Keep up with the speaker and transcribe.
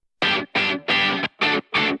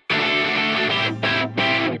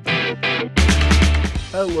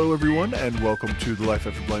Hello, everyone, and welcome to the Life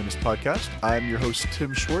After Blindness podcast. I'm your host,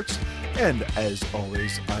 Tim Schwartz, and as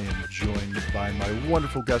always, I am joined by my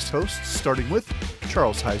wonderful guest hosts, starting with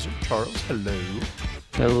Charles Heiser. Charles, hello.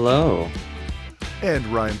 Hello. And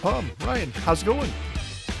Ryan Palm. Ryan, how's it going?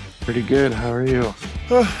 Pretty good. How are you?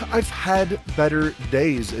 I've had better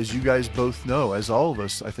days, as you guys both know, as all of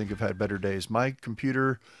us, I think, have had better days. My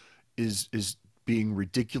computer is being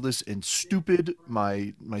ridiculous and stupid.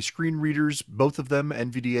 My screen readers, both of them,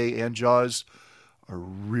 NVDA and JAWS, are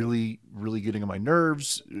really getting on my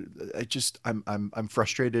nerves. I'm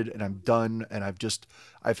frustrated and I'm done, and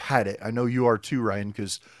I've had it. I know you are too, Ryan,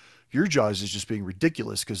 because your JAWS is just being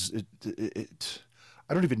ridiculous because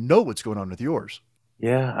I don't even know what's going on with yours.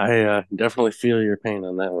 Yeah, I definitely feel your pain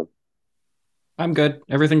on that one. I'm good.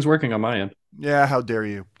 Everything's working on my end. Yeah, how dare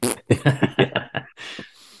you? Yeah.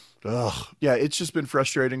 Ugh. Yeah, it's just been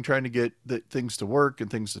frustrating trying to get things to work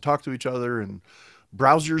and things to talk to each other and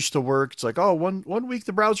browsers to work. It's like, oh, one week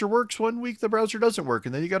the browser works, one week the browser doesn't work,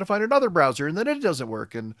 and then you got to find another browser, and then it doesn't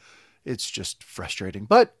work, and it's just frustrating.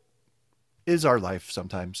 But is our life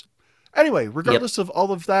sometimes. Anyway, regardless of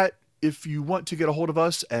all of that, if you want to get a hold of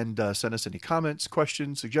us and send us any comments,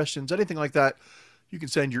 questions, suggestions, anything like that, you can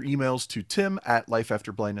send your emails to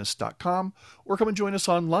tim@lifeafterblindness.com or come and join us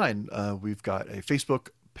online. We've got a Facebook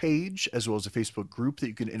page as well as a Facebook group that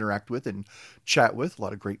you can interact with and chat with. A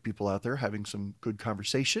lot of great people out there having some good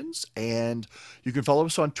conversations. And you can follow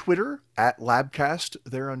us on Twitter at Labcast.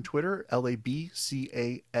 There on Twitter,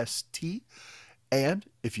 LABCAST. And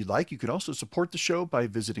if you'd like, you can also support the show by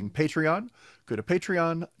visiting Patreon. Go to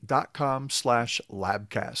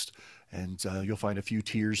patreon.com/labcast. And you'll find a few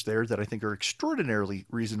tiers there that I think are extraordinarily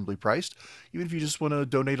reasonably priced. Even if you just want to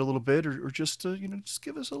donate a little bit or just just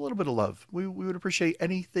give us a little bit of love. We would appreciate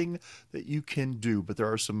anything that you can do. But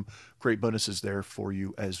there are some great bonuses there for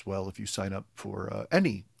you as well if you sign up for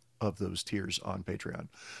any of those tiers on Patreon.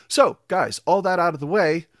 So, guys, all that out of the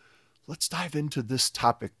way, let's dive into this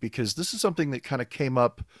topic because this is something that kind of came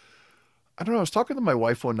up. I don't know. I was talking to my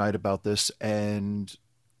wife one night about this, and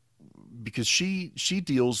because she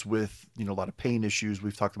deals with, a lot of pain issues.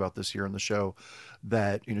 We've talked about this here on the show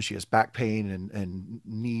that, she has back pain and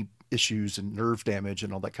knee issues and nerve damage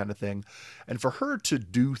and all that kind of thing. And for her to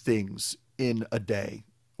do things in a day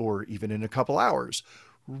or even in a couple hours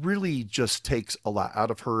really just takes a lot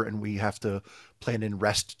out of her, and we have to plan in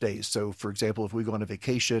rest days. So for example, if we go on a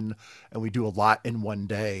vacation and we do a lot in one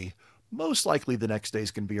day, most likely the next day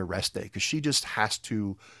is going to be a rest day because she just has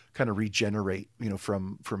to kind of regenerate,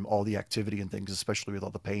 from all the activity and things, especially with all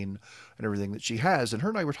the pain and everything that she has. And her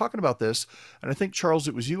and I were talking about this, and I think, Charles,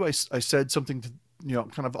 it was you. I said something to,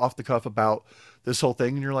 kind of off the cuff about this whole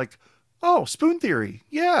thing, and you're like, oh, spoon theory.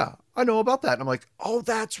 Yeah, I know about that. And I'm like, oh,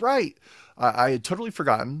 that's right. I had totally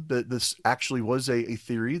forgotten that this actually was a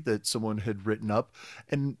theory that someone had written up.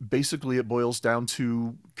 And basically it boils down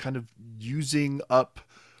to kind of using up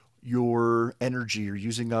your energy or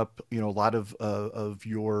using up, a lot of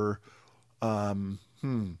your, I'm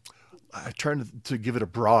trying to give it a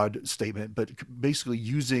broad statement, but basically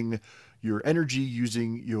using your energy,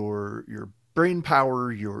 using your brain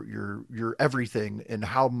power, your everything, and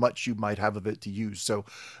how much you might have of it to use. So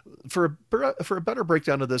for a better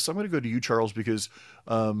breakdown of this, I'm going to go to you, Charles, because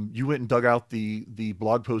you went and dug out the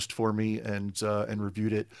blog post for me and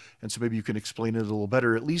reviewed it. And so maybe you can explain it a little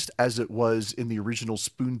better, at least as it was in the original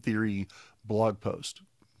Spoon Theory blog post.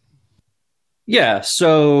 Yeah,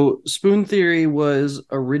 so spoon theory was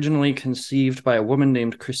originally conceived by a woman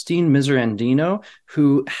named Christine Miserandino,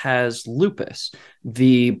 who has lupus.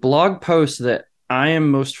 The blog post that I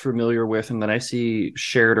am most familiar with and that I see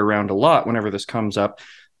shared around a lot whenever this comes up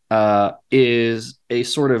is a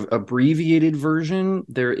sort of abbreviated version.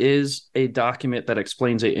 There is a document that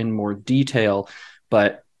explains it in more detail,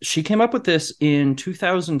 but she came up with this in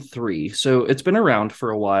 2003. So it's been around for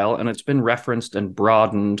a while, and it's been referenced and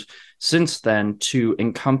broadened since then to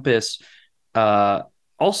encompass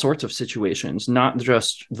all sorts of situations, not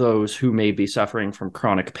just those who may be suffering from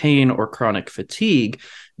chronic pain or chronic fatigue,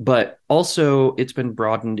 but also it's been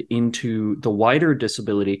broadened into the wider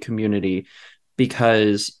disability community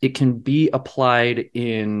because it can be applied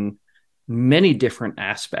in many different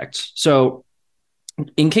aspects. So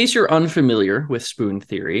in case you're unfamiliar with spoon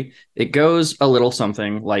theory, it goes a little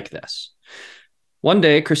something like this. One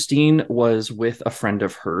day, Christine was with a friend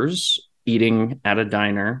of hers eating at a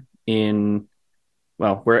diner in,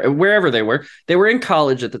 wherever they were. They were in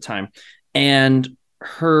college at the time. And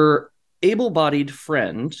her able-bodied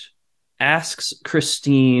friend asks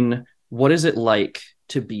Christine, what is it like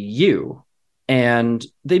to be you? And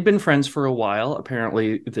they'd been friends for a while.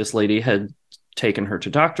 Apparently, this lady had taken her to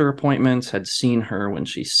doctor appointments, had seen her when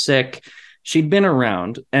she's sick. She'd been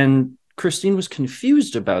around, and Christine was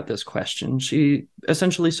confused about this question. She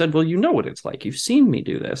essentially said, well, you know what it's like. You've seen me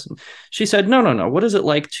do this. And she said, no, no, no. What is it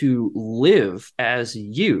like to live as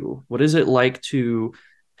you? What is it like to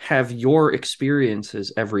have your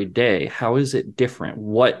experiences every day? How is it different?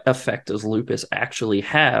 What effect does lupus actually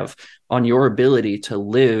have on your ability to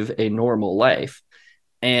live a normal life?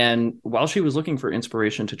 And while she was looking for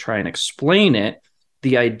inspiration to try and explain it,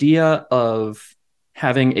 the idea of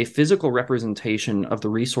having a physical representation of the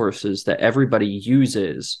resources that everybody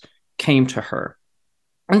uses came to her.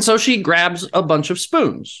 And so she grabs a bunch of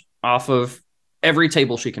spoons off of every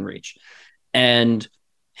table she can reach and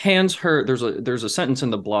hands her. There's a sentence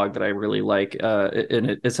in the blog that I really like, and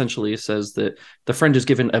it essentially says that the friend is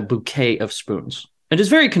given a bouquet of spoons and is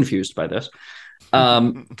very confused by this.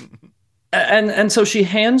 And so she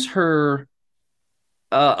hands her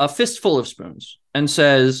a fistful of spoons and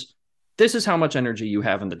says, this is how much energy you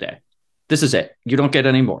have in the day. This is it. You don't get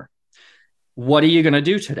any more. What are you going to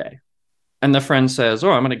do today? And the friend says,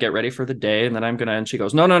 oh, I'm going to get ready for the day. And then and she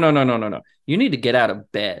goes, no, no, no, no, no, no, no. You need to get out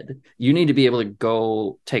of bed. You need to be able to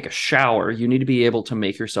go take a shower. You need to be able to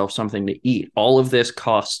make yourself something to eat. All of this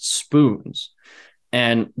costs spoons.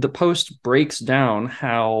 And the post breaks down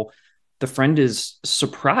how the friend is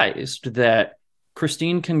surprised that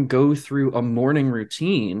Christine can go through a morning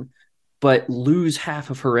routine but lose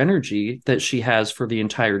half of her energy that she has for the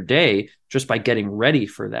entire day just by getting ready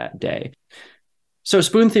for that day. So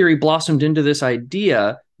spoon theory blossomed into this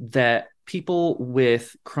idea that people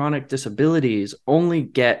with chronic disabilities only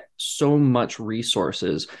get so much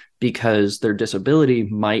resources because their disability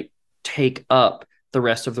might take up the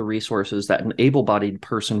rest of the resources that an able-bodied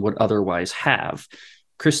person would otherwise have.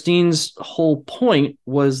 Christine's whole point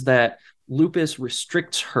was that lupus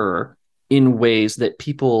restricts her in ways that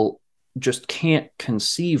people just can't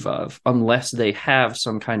conceive of unless they have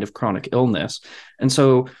some kind of chronic illness. And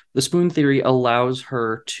so the spoon theory allows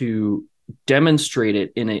her to demonstrate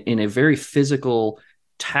it in a very physical,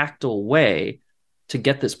 tactile way to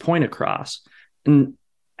get this point across. And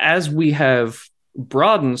as we have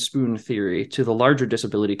broadened spoon theory to the larger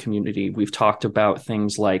disability community, we've talked about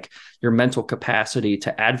things like your mental capacity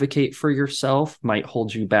to advocate for yourself might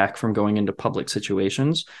hold you back from going into public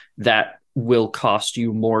situations. That will cost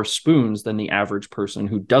you more spoons than the average person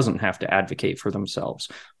who doesn't have to advocate for themselves.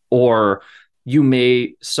 Or you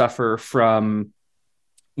may suffer from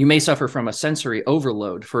a sensory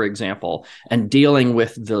overload, for example, and dealing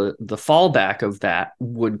with the fallback of that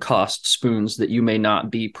would cost spoons that you may not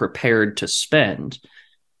be prepared to spend.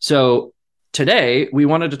 So today we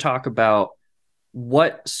wanted to talk about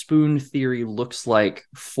what spoon theory looks like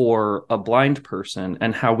for a blind person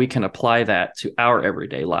and how we can apply that to our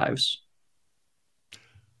everyday lives.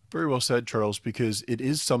 Very well said, Charles, because it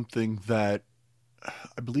is something that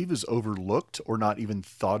I believe is overlooked or not even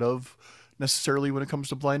thought of necessarily when it comes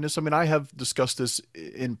to blindness. I mean, I have discussed this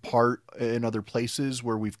in part in other places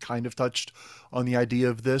where we've kind of touched on the idea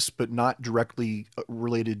of this, but not directly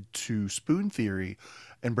related to spoon theory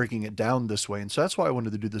and breaking it down this way. And so that's why I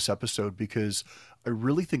wanted to do this episode, because I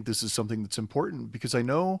really think this is something that's important, because I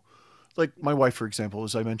know, like my wife, for example,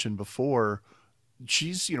 as I mentioned before,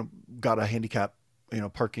 she's, got a handicap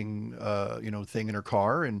parking, thing in her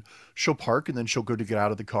car, and she'll park and then she'll go to get out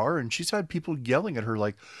of the car. And she's had people yelling at her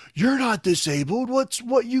like, you're not disabled.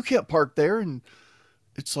 What, you can't park there. And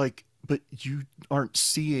it's like, but you aren't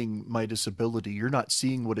seeing my disability. You're not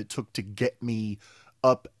seeing what it took to get me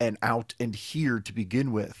up and out and here to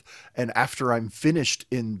begin with. And after I'm finished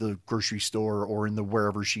in the grocery store or in the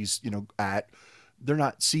wherever she's, at, they're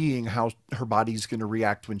not seeing how her body's going to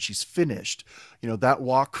react when she's finished. That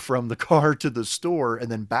walk from the car to the store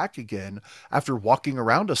and then back again after walking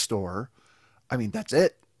around a store, I mean, that's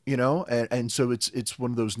it, and so it's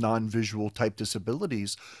one of those non-visual type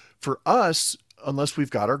disabilities for us, unless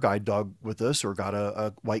we've got our guide dog with us or got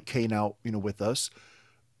a white cane out, with us.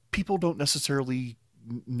 People don't necessarily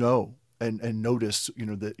know and notice,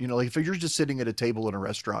 that, like if you're just sitting at a table in a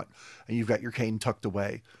restaurant and you've got your cane tucked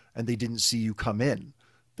away and they didn't see you come in,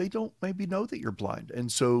 they don't maybe know that you're blind.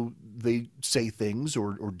 And so they say things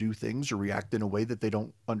or do things or react in a way that they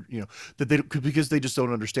don't, that they don't, because they just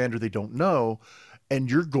don't understand or they don't know.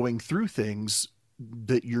 And you're going through things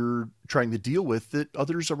that you're trying to deal with that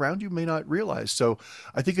others around you may not realize. So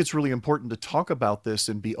I think it's really important to talk about this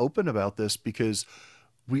and be open about this, because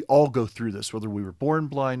we all go through this, whether we were born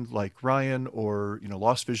blind like Ryan or,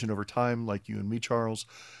 lost vision over time like you and me, Charles.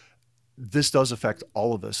 This does affect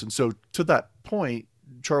all of us. And so to that point,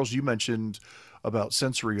 Charles, you mentioned about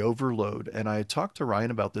sensory overload. And I talked to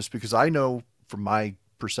Ryan about this because I know from my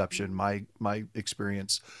perception, my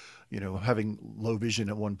experience, having low vision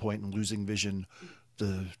at one point and losing vision,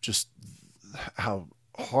 the just how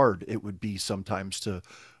hard it would be sometimes to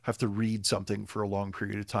have to read something for a long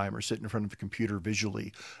period of time or sit in front of a computer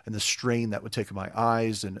visually, and the strain that would take on my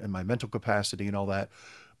eyes and my mental capacity and all that.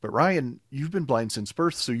 But Ryan, you've been blind since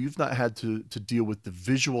birth, so you've not had to deal with the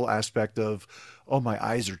visual aspect of, oh, my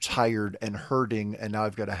eyes are tired and hurting, and now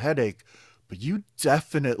I've got a headache. But you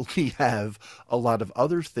definitely have a lot of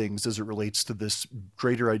other things as it relates to this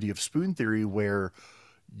greater idea of spoon theory, where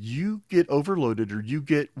you get overloaded or you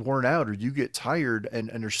get worn out or you get tired and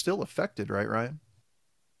are still affected, right, Ryan?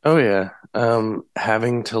 Oh yeah.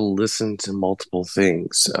 Having to listen to multiple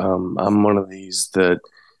things. I'm one of these that,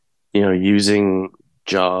 using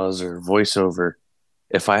JAWS or voiceover,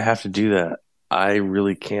 if I have to do that, I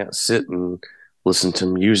really can't sit and listen to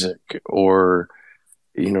music or,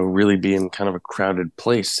 really be in kind of a crowded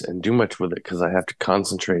place and do much with it because I have to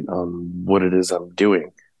concentrate on what it is I'm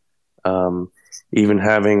doing. Um, Even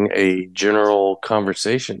having a general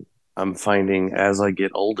conversation, I'm finding as I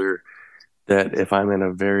get older that if I'm in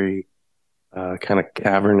a very kind of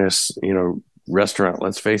cavernous, restaurant,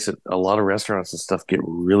 let's face it, a lot of restaurants and stuff get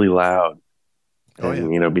really loud. Oh yeah.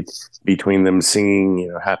 And, between them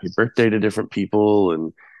singing, happy birthday to different people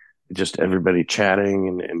and just everybody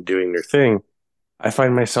chatting and doing their thing, I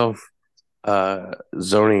find myself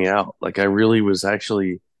zoning out. Like I really was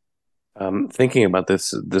actually thinking about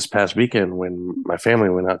this past weekend when my family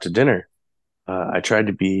went out to dinner. I tried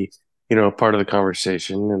to be, a part of the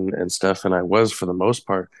conversation and stuff, and I was for the most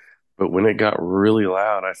part. But when it got really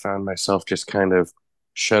loud, I found myself just kind of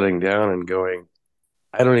shutting down and going,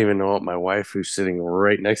 I don't even know what my wife, who's sitting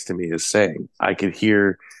right next to me, is saying. I could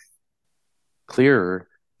hear clearer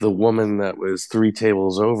the woman that was three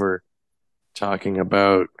tables over talking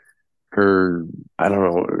about her, I don't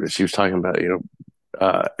know, she was talking about,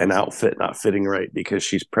 an outfit not fitting right because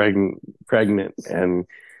she's pregnant and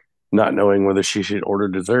not knowing whether she should order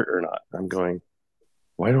dessert or not. I'm going,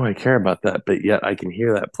 why do I care about that? But yet I can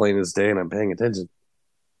hear that plain as day and I'm paying attention.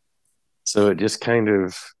 So it just kind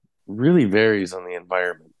of really varies on the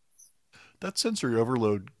environment. That sensory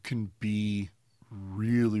overload can be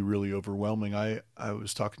really, really overwhelming. I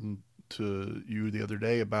was talking to you the other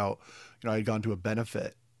day about, I had gone to a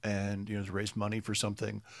benefit and, to raise money for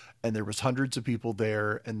something, and there was hundreds of people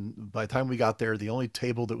there, and by the time we got there, the only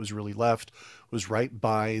table that was really left was right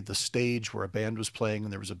by the stage where a band was playing,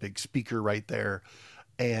 and there was a big speaker right there.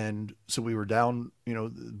 And so we were down,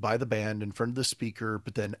 by the band in front of the speaker,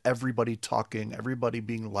 but then everybody talking, everybody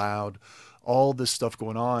being loud, all this stuff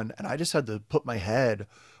going on. And I just had to put my head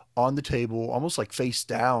on the table, almost like face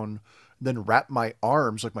down, then wrap my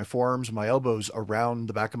arms, like my forearms and my elbows, around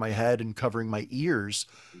the back of my head and covering my ears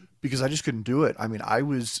because I just couldn't do it. I mean, I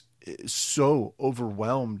was so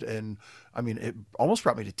overwhelmed. And I mean, it almost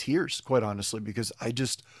brought me to tears, quite honestly, because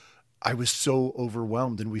I was so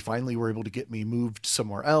overwhelmed, and we finally were able to get me moved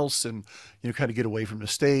somewhere else and, kind of get away from the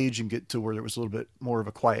stage and get to where there was a little bit more of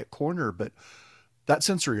a quiet corner. But that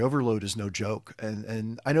sensory overload is no joke.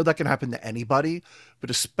 And I know that can happen to anybody,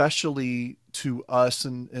 but especially to us.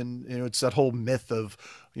 And it's that whole myth of,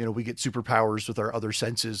 we get superpowers with our other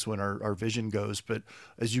senses when our vision goes. But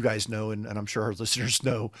as you guys know, and I'm sure our listeners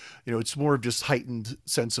know, it's more of just heightened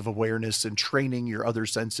sense of awareness and training your other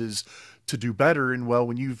senses to do better. And well,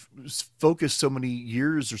 when you've focused so many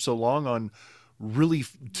years or so long on really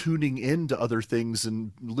tuning into other things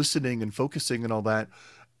and listening and focusing and all that,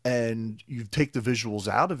 and you take the visuals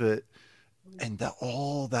out of it, and that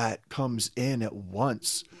all that comes in at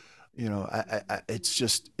once, it's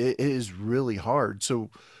just, it is really hard. So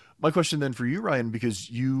my question then for you, Ryan, because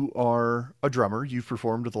you are a drummer, you've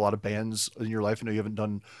performed with a lot of bands in your life. I know you haven't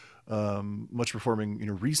done much performing,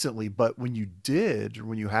 recently, but when you did, or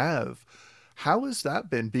when you have, how has that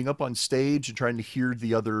been, being up on stage and trying to hear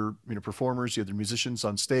the other, performers, the other musicians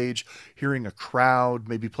on stage, hearing a crowd,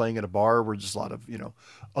 maybe playing at a bar where there's a lot of,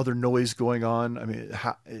 other noise going on? I mean,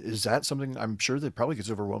 is that something, I'm sure that probably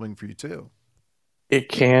gets overwhelming for you too? It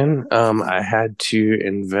can. I had to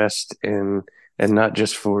invest in, and not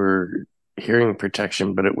just for hearing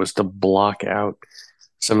protection, but it was to block out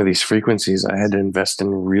some of these frequencies. I had to invest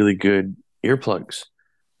in really good earplugs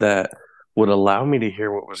that would allow me to hear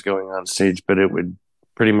what was going on stage, but it would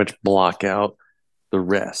pretty much block out the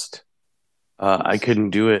rest. I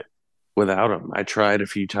couldn't do it without them. I tried a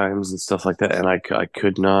few times and stuff like that, and I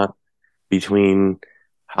could not, between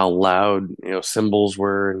how loud, cymbals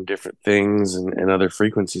were and different things and other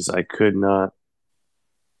frequencies. I could not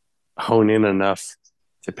hone in enough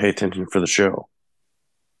to pay attention for the show.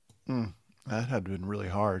 Hmm, that had been really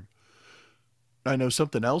hard. I know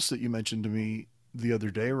something else that you mentioned to me the other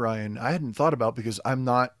day, Ryan. I hadn't thought about, because I'm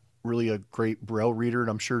not really a great Braille reader, and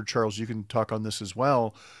I'm sure Charles, you can talk on this as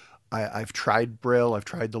well. I've tried Braille, I've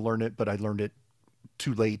tried to learn it, but I learned it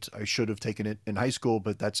too late. I should have taken it in high school,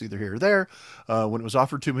 but that's either here or there when it was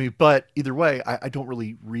offered to me. But either way, I don't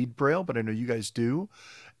really read Braille, but I know you guys do.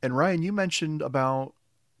 And Ryan, you mentioned about,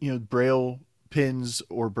 Braille pins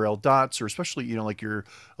or Braille dots, or especially, like your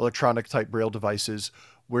electronic type Braille devices,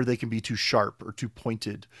 where they can be too sharp or too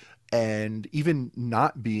pointed. And even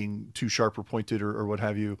not being too sharp or pointed, or what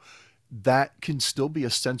have you, that can still be a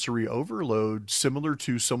sensory overload, similar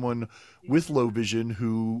to someone with low vision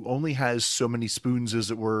who only has so many spoons, as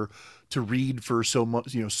it were, to read for so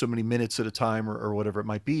much, so many minutes at a time, or whatever it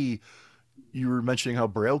might be. You were mentioning how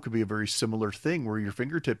Braille could be a very similar thing, where your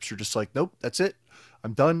fingertips are just like, nope, that's it.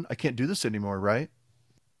 I'm done. I can't do this anymore, right?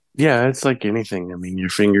 Yeah, it's like anything. I mean, your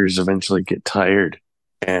fingers eventually get tired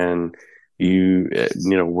and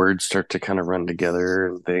words start to kind of run together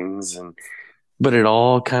and things but it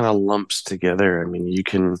all kind of lumps together. I mean, you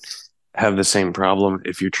can have the same problem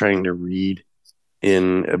if you're trying to read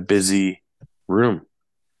in a busy room.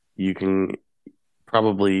 You can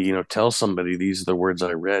probably, tell somebody these are the words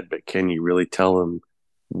I read, but can you really tell them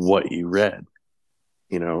what you read?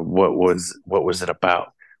 What was it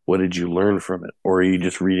about? What did you learn from it? Or are you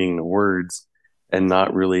just reading the words and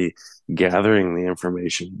not really gathering the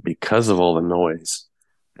information because of all the noise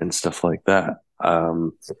and stuff like that?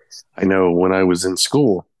 I know when I was in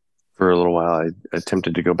school for a little while, I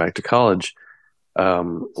attempted to go back to college.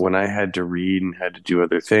 When I had to read and had to do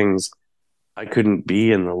other things, I couldn't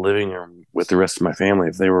be in the living room with the rest of my family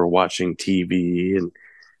if they were watching TV and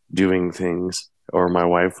doing things, or my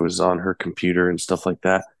wife was on her computer and stuff like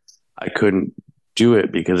that. I couldn't do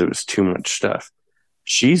it because it was too much stuff.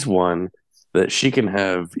 She's one that she can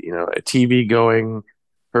have, a TV going,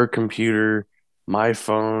 her computer, my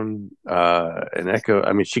phone, an Echo.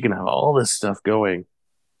 I mean, she can have all this stuff going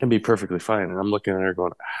and be perfectly fine. And I'm looking at her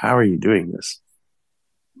going, how are you doing this?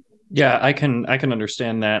 Yeah, I can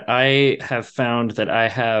understand that. I have found that I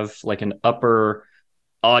have like an upper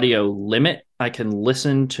audio limit. I can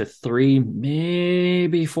listen to three,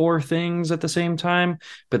 maybe four things at the same time,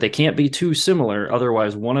 but they can't be too similar.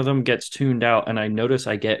 Otherwise, one of them gets tuned out. And I notice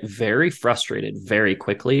I get very frustrated very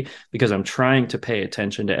quickly because I'm trying to pay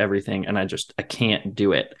attention to everything and I can't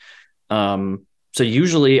do it. So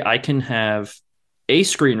usually I can have a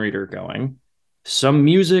screen reader going, some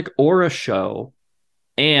music or a show,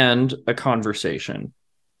 and a conversation.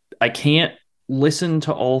 I can't listen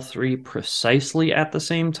to all three precisely at the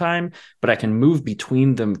same time, but I can move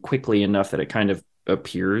between them quickly enough that it kind of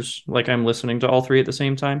appears like I'm listening to all three at the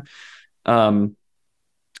same time. Um,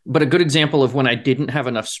 but a good example of when I didn't have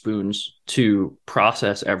enough spoons to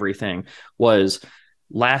process everything was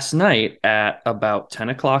last night at about 10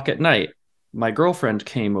 o'clock at night. My girlfriend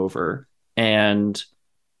came over and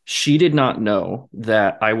she did not know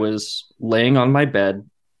that I was laying on my bed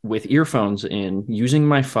with earphones in using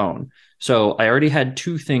my phone. So I already had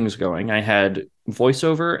two things going. I had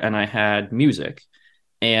voiceover and I had music.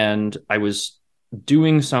 And I was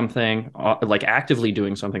doing something, like actively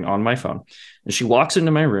doing something on my phone. And she walks into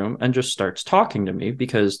my room and just starts talking to me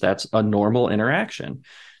because that's a normal interaction.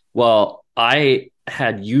 Well, I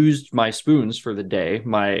had used my spoons for the day.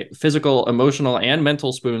 My physical, emotional, and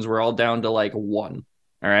mental spoons were all down to like one.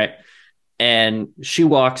 All right. And she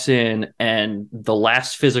walks in, and the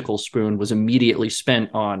last physical spoon was immediately spent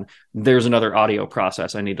on there's another audio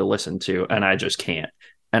process I need to listen to, and I just can't.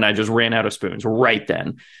 And I just ran out of spoons right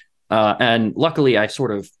then. And luckily, I sort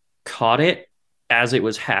of caught it as it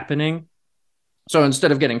was happening. So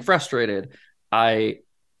instead of getting frustrated, I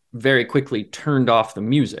very quickly turned off the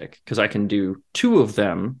music because I can do two of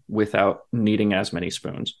them without needing as many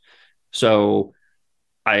spoons. So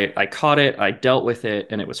I caught it, I dealt with it,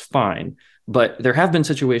 and it was fine. But there have been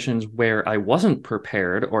situations where I wasn't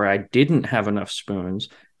prepared or I didn't have enough spoons,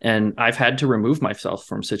 and I've had to remove myself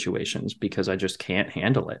from situations because I just can't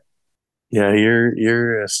handle it. Yeah,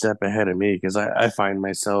 you're a step ahead of me because I find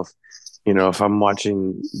myself, if I'm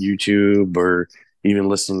watching YouTube or even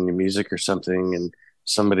listening to music or something, and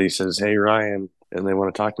somebody says, "Hey Ryan," and they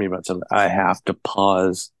want to talk to me about something, I have to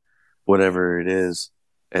pause whatever it is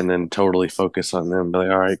and then totally focus on them. Be like,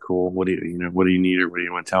 all right, cool. What do you need, or what do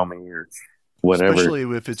you want to tell me, or whatever. Especially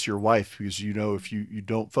if it's your wife, because if you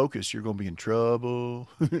don't focus, you're going to be in trouble.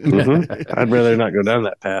 I'd rather not go down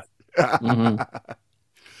that path. Mm-hmm.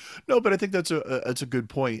 No, but I think that's a good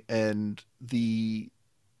point, and the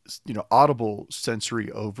audible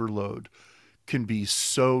sensory overload can be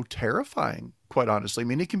so terrifying quite honestly. I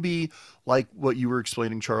mean, it can be like what you were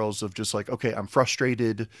explaining, Charles, of just like, okay, I'm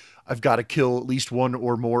frustrated. I've got to kill at least one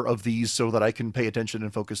or more of these so that I can pay attention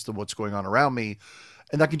and focus to what's going on around me.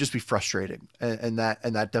 And that can just be frustrating. And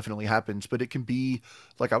that definitely happens. But it can be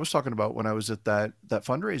like I was talking about when I was at that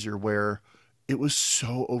fundraiser where it was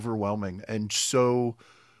so overwhelming and so,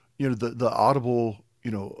 the audible,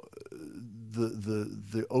 the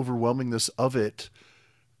overwhelmingness of it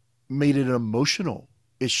made it an emotional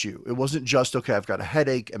issue. It wasn't just, okay, I've got a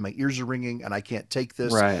headache and my ears are ringing and I can't take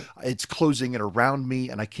this. Right. It's closing in around me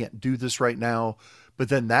and I can't do this right now. But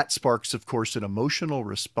then that sparks, of course, an emotional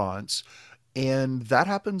response. And that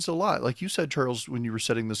happens a lot. Like you said, Charles, when you were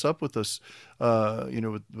setting this up with us,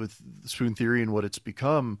 with spoon theory and what it's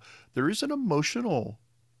become, there is an emotional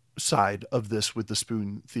side of this with the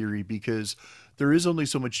spoon theory because there is only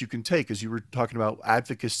so much you can take. As you were talking about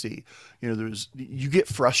advocacy, you get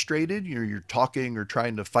frustrated, you're talking or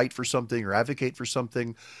trying to fight for something or advocate for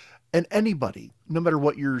something, and anybody, no matter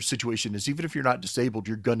what your situation is, even if you're not disabled,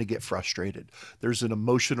 you're going to get frustrated. There's an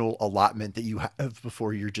emotional allotment that you have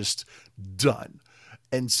before you're just done.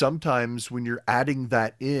 And sometimes when you're adding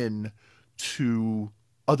that in to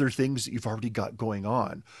other things that you've already got going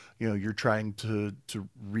on, you're trying to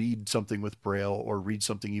read something with braille or read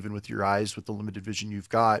something even with your eyes with the limited vision you've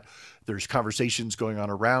got. There's conversations going on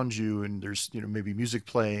around you and there's maybe music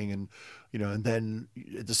playing, and then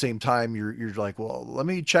at the same time you're like, well, let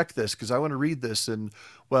me check this because I want to read this. And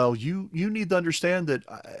well, you need to understand that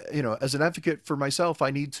as an advocate for myself,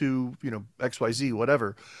 I need to XYZ,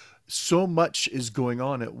 whatever. So much is going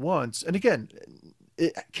on at once. And again,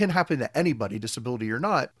 it can happen to anybody, disability or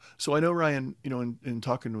not. So I know, Ryan, in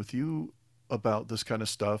talking with you about this kind of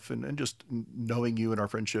stuff and just knowing you and our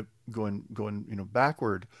friendship going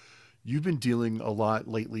backward, you've been dealing a lot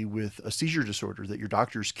lately with a seizure disorder that your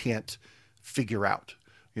doctors can't figure out.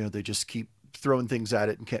 They just keep throwing things at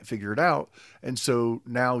it and can't figure it out. And so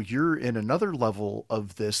now you're in another level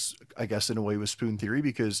of this, I guess, in a way with spoon theory,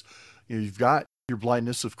 because you've got your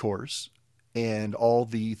blindness, of course, and all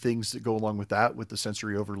the things that go along with that, with the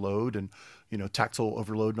sensory overload and tactile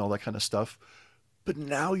overload and all that kind of stuff. But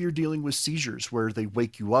now you're dealing with seizures where they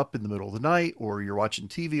wake you up in the middle of the night, or you're watching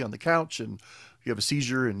TV on the couch and you have a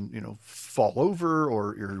seizure and fall over,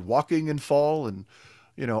 or you're walking and fall, and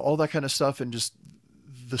all that kind of stuff. And just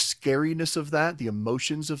the scariness of that, the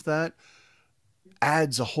emotions of that,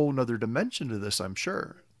 adds a whole nother dimension to this, I'm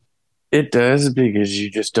sure. It does, because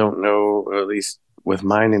you just don't know, or at least with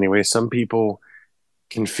mine anyway. Some people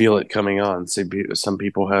can feel it coming on. Some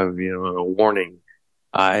people have, a warning.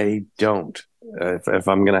 I don't. If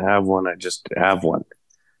I'm going to have one, I just have one.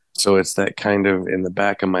 So it's that kind of in the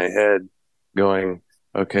back of my head going,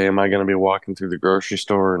 okay, am I going to be walking through the grocery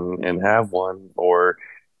store and have one, or,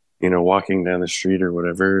 walking down the street or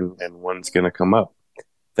whatever, and one's going to come up.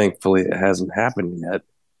 Thankfully, it hasn't happened yet.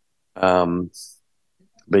 Um,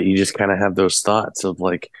 but you just kind of have those thoughts of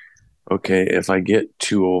like, okay, if I get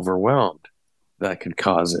too overwhelmed, that could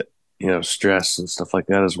cause it. Stress and stuff like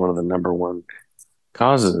that is one of the number one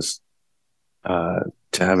causes to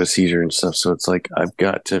have a seizure and stuff. So it's like I've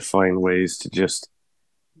got to find ways to just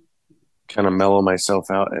kind of mellow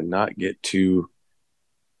myself out and not get too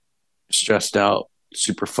stressed out,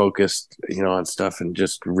 super focused, on stuff, and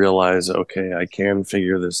just realize, okay, I can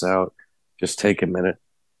figure this out. Just take a minute.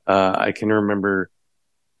 I can remember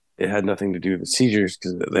it had nothing to do with the seizures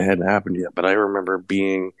because they hadn't happened yet, but I remember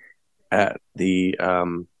being at the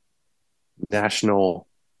national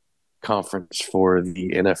conference for the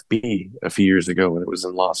NFB a few years ago when it was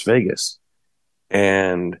in Las Vegas.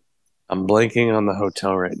 And I'm blanking on the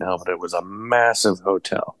hotel right now, but it was a massive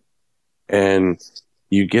hotel. And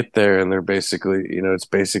you get there and they're basically, it's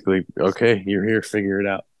basically, okay, you're here, figure it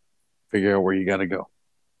out, figure out where you got to go.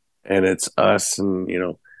 And it's us and,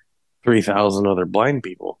 3,000 other blind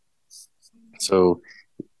people. So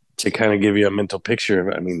to kind of give you a mental picture of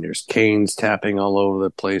it, I mean, there's canes tapping all over the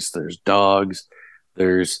place. There's dogs.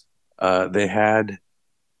 There's, they had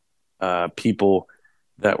people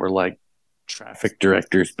that were like traffic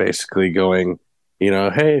directors basically going,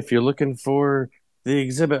 hey, if you're looking for the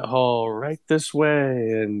exhibit hall, right this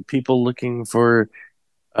way, and people looking for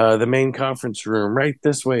the main conference room, right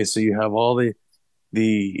this way. So you have all the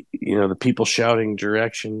people shouting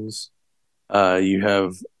directions. You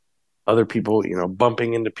have other people,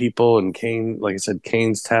 bumping into people, and like I said,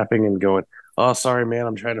 canes tapping and going, oh, sorry, man,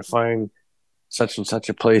 I'm trying to find such and such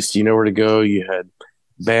a place. Do you know where to go? You had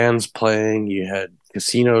bands playing, you had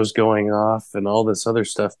casinos going off, and all this other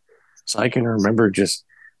stuff. So I can remember just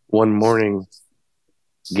one morning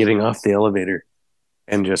getting off the elevator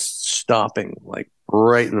and just stopping like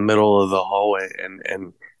right in the middle of the hallway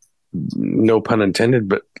and no pun intended,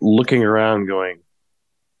 but looking around going,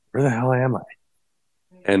 where the hell am I?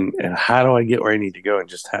 And how do I get where I need to go? And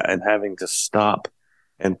just and having to stop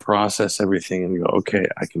and process everything and go, okay,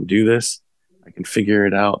 I can do this. I can figure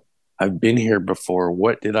it out. I've been here before.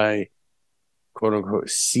 What did I quote unquote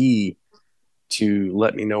see to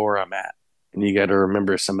let me know where I'm at? And you got to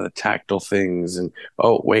remember some of the tactile things. And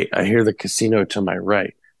oh, wait, I hear the casino to my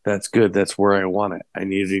right. That's good. That's where I want it. I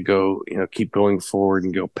need to go, keep going forward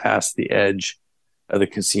and go past the edge of the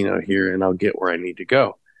casino here, and I'll get where I need to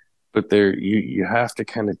go. But there, you have to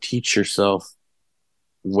kind of teach yourself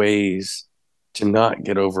ways to not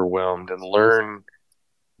get overwhelmed and learn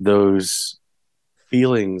those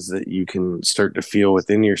feelings that you can start to feel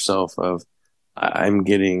within yourself of I'm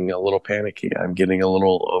getting a little panicky, I'm getting a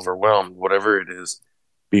little overwhelmed, whatever it is,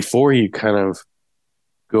 before you kind of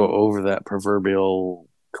go over that proverbial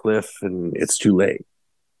cliff and it's too late.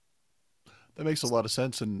 That makes a lot of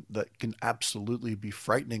sense, and that can absolutely be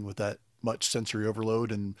frightening with that much sensory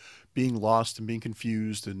overload and being lost and being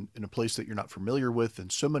confused and in a place that you're not familiar with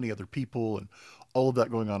and so many other people and all of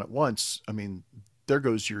that going on at once. I mean, there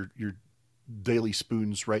goes your daily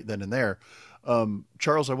spoons right then and there.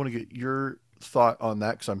 Charles, I want to get your thought on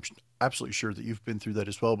that because I'm absolutely sure that you've been through that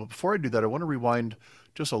as well. But before I do that, I want to rewind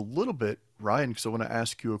just a little bit, Ryan, because I want to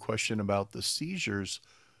ask you a question about the seizures.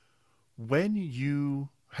 When you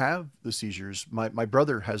have the seizures, my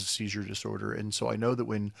brother has a seizure disorder, and so I know that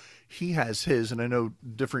when he has his, and I know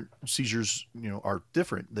different seizures, are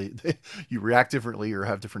different. They you react differently or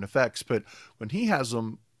have different effects. But when he has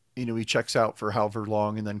them, he checks out for however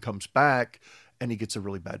long and then comes back, and he gets a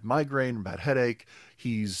really bad migraine, bad headache.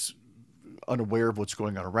 He's unaware of what's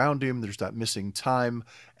going on around him. There's that missing time,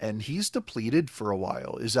 and he's depleted for a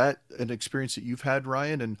while. Is that an experience that you've had,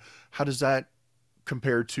 Ryan? And how does that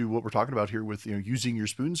compared to what we're talking about here with using your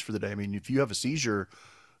spoons for the day? I mean, if you have a seizure,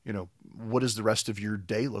 what does the rest of your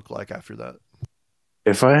day look like after that?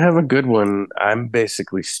 If I have a good one, I'm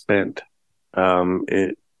basically spent.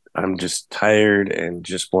 It I'm just tired and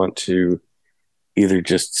just want to either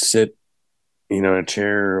just sit, in a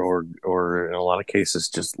chair or in a lot of cases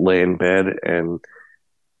just lay in bed, and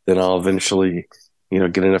then I'll eventually,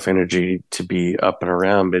 get enough energy to be up and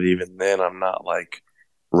around. But even then I'm not like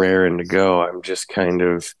raring to go. I'm just kind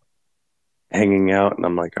of hanging out, and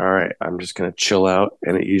I'm like, all right, I'm just going to chill out.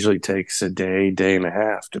 And it usually takes a day and a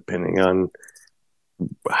half, depending on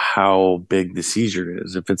how big the seizure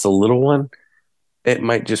is. If it's a little one, it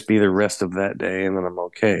might just be the rest of that day and then I'm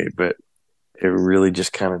okay. But it really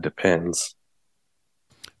just kind of depends.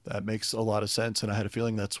 That makes a lot of sense, and I had a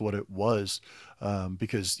feeling that's what it was,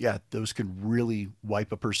 because yeah, those can really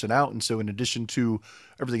wipe a person out. And so, in addition to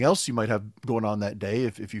everything else you might have going on that day,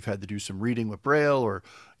 if you've had to do some reading with Braille or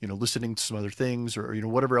listening to some other things or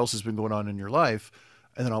whatever else has been going on in your life,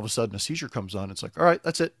 and then all of a sudden a seizure comes on, it's like, all right,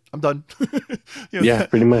 that's it, I'm done. Yeah,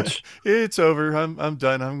 pretty much. It's over. I'm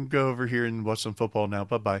done. I'm gonna go over here and watch some football now.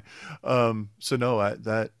 Bye bye. So no,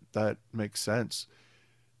 that makes sense.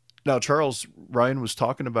 Now, Charles, Ryan was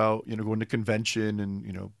talking about, going to convention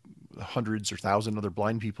and, hundreds or thousand other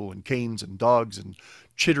blind people and canes and dogs and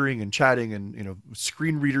chittering and chatting and,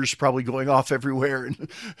 screen readers probably going off everywhere and,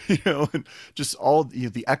 and just all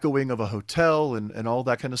the echoing of a hotel and all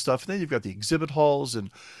that kind of stuff. And then you've got the exhibit halls,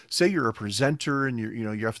 and say you're a presenter and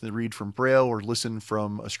you have to read from Braille or listen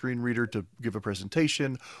from a screen reader to give a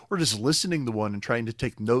presentation, or just listening to one and trying to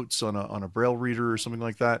take notes on a Braille reader or something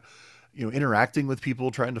like that, interacting with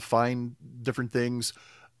people, trying to find different things.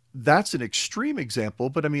 That's an extreme example,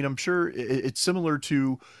 but I mean, I'm sure it's similar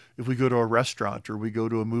to if we go to a restaurant or we go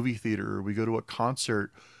to a movie theater or we go to a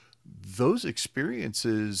concert. Those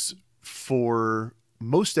experiences for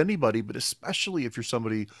most anybody, but especially if you're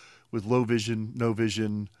somebody with low vision, no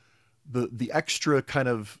vision, the extra kind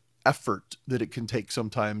of effort that it can take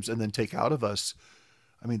sometimes and then take out of us.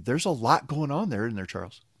 I mean, there's a lot going on there, isn't there,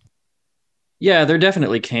 Charles? Yeah, there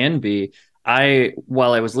definitely can be.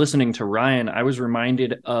 While I was listening to Ryan, I was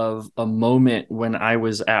reminded of a moment when I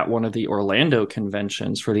was at one of the Orlando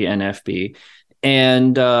conventions for the NFB,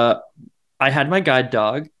 and I had my guide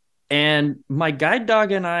dog, and my guide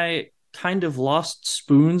dog and I kind of lost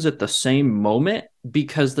spoons at the same moment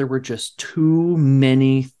because there were just too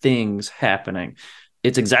many things happening.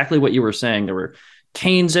 It's exactly what you were saying. There were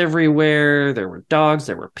canes everywhere, there were dogs,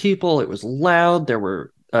 there were people, it was loud, there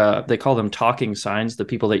were they call them talking signs, the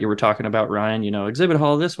people that you were talking about, Ryan, exhibit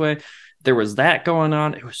hall this way. There was that going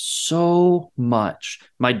on. It was so much.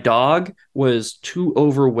 My dog was too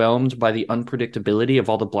overwhelmed by the unpredictability of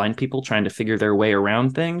all the blind people trying to figure their way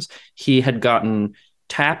around things. He had gotten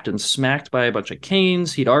tapped and smacked by a bunch of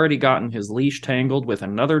canes. He'd already gotten his leash tangled with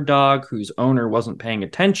another dog whose owner wasn't paying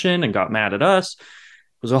attention and got mad at us.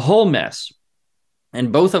 It was a whole mess.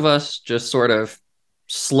 And both of us just sort of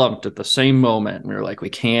slumped at the same moment. We were like, we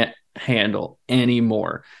can't handle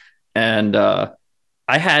anymore. And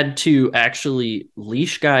I had to actually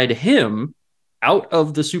leash guide him out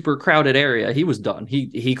of the super crowded area. He was done.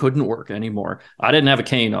 He couldn't work anymore. I didn't have a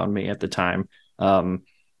cane on me at the time,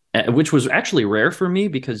 which was actually rare for me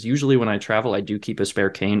because usually when I travel, I do keep a spare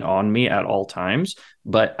cane on me at all times,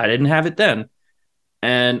 but I didn't have it then.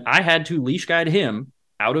 And I had to leash guide him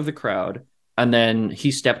out of the crowd. And then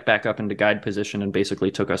he stepped back up into guide position and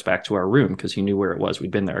basically took us back to our room because he knew where it was.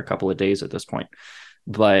 We'd been there a couple of days at this point.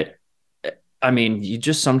 But I mean, you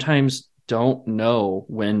just sometimes don't know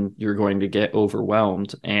when you're going to get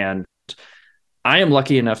overwhelmed. And I am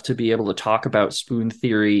lucky enough to be able to talk about spoon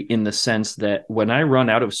theory in the sense that when I run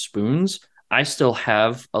out of spoons, I still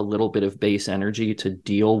have a little bit of base energy to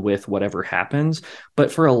deal with whatever happens.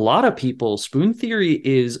 But for a lot of people, spoon theory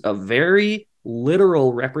is a very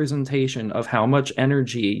literal representation of how much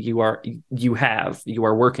energy you are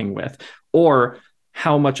working with, or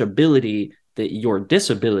how much ability that your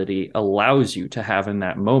disability allows you to have in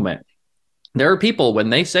that moment. There are people, when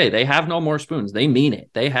they say they have no more spoons, they mean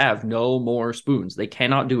it. They have no more spoons. They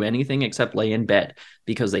cannot do anything except lay in bed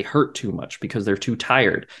because they hurt too much, because they're too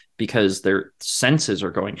tired, because their senses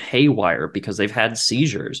are going haywire, because they've had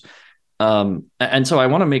seizures. And so I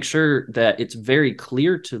want to make sure that it's very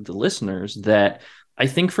clear to the listeners that I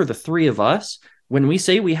think for the three of us, when we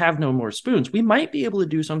say we have no more spoons, we might be able to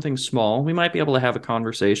do something small. We might be able to have a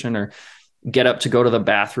conversation or get up to go to the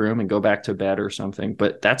bathroom and go back to bed or something,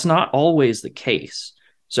 but that's not always the case.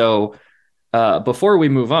 So before we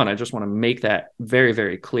move on, I just want to make that very,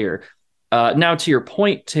 very clear. Now, to your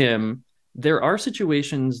point, Tim, there are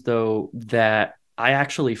situations, though, that I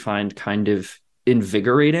actually find kind of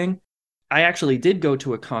invigorating. I actually did go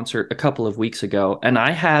to a concert a couple of weeks ago, and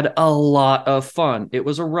I had a lot of fun. It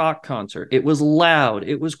was a rock concert. It was loud.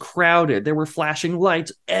 It was crowded. There were flashing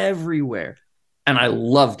lights everywhere. And I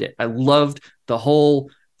loved it. I loved the whole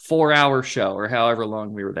 4-hour show or however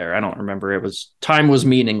long we were there. I don't remember. Time was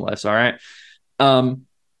meaningless. All right. And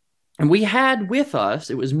we had with us,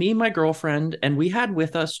 it was me, my girlfriend, and we had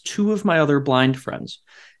with us two of my other blind friends.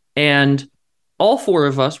 And all four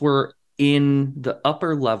of us were in the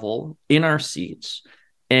upper level in our seats.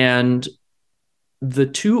 And the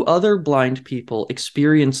two other blind people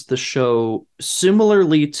experienced the show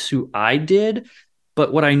similarly to I did.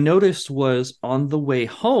 But what I noticed was on the way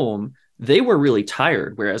home, they were really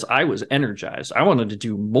tired, whereas I was energized. I wanted to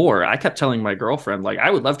do more. I kept telling my girlfriend, like, I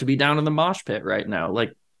would love to be down in the mosh pit right now.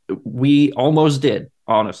 Like, we almost did,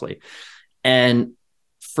 honestly. And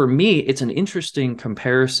for me, it's an interesting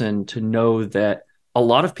comparison to know that a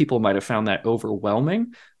lot of people might have found that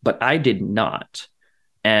overwhelming, but I did not.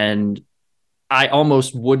 And I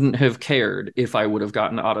almost wouldn't have cared if I would have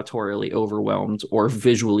gotten auditorially overwhelmed or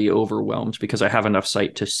visually overwhelmed because I have enough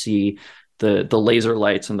sight to see the laser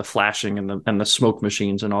lights and the flashing and the smoke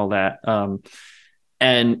machines and all that.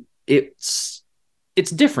 And it's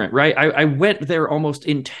different, right? I went there almost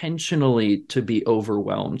intentionally to be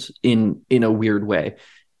overwhelmed in a weird way.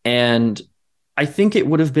 And I think it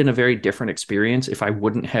would have been a very different experience if I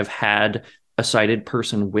wouldn't have had a sighted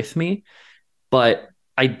person with me. But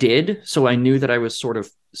I did, so I knew that I was sort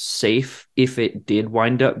of safe if it did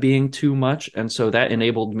wind up being too much. And so that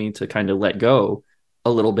enabled me to kind of let go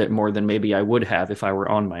a little bit more than maybe I would have if I were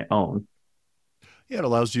on my own. Yeah, it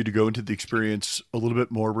allows you to go into the experience a little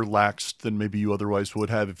bit more relaxed than maybe you otherwise would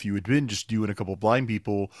have if you had been just you and a couple of blind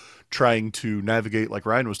people trying to navigate, like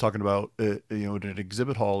Ryan was talking about, in an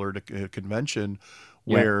exhibit hall or at a convention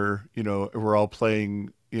Yeah. where, we're all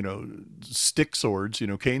playing, stick swords,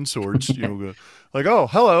 cane swords, like, oh,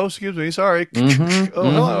 hello, excuse me, sorry. Mm-hmm,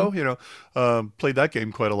 Oh, mm-hmm. hello, played that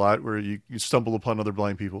game quite a lot where you stumble upon other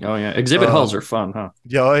blind people. Oh, yeah. Exhibit halls Um, are fun, huh?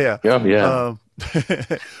 yeah, oh yeah. Yeah,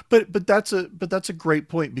 yeah. But that's a great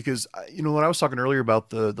point because when I was talking earlier about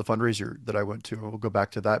the fundraiser that I went to, we'll go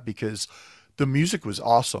back to that because the music was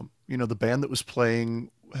awesome. The band that was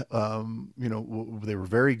playing, they were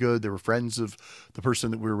very good. They were friends of the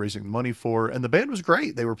person that we were raising the money for, and the band was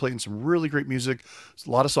great. They were playing some really great music. There's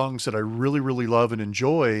a lot of songs that I really, really love and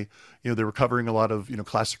enjoy. They were covering a lot of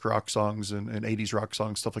classic rock songs and 80s rock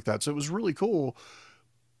songs, stuff like that. So it was really cool,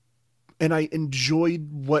 and I enjoyed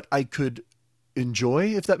what I could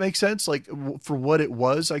enjoy, if that makes sense. Like for what it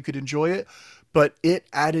was, I could enjoy it, but it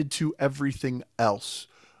added to everything else.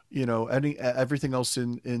 Everything else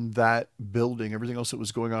in that building, everything else that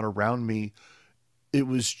was going on around me it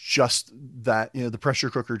was just that, the pressure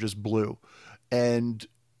cooker just blew. And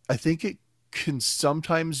I think it can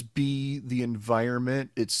sometimes be the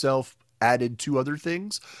environment itself added to other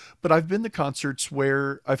things. But I've been to concerts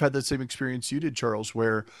where I've had that same experience you did, Charles,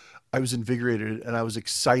 where I was invigorated and I was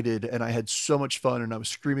excited and I had so much fun and I was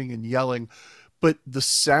screaming and yelling. But the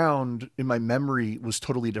sound in my memory was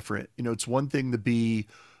totally different. It's one thing to be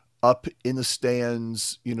up in the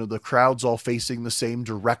stands, the crowd's all facing the same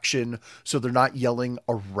direction. So they're not yelling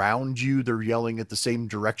around you, they're yelling at the same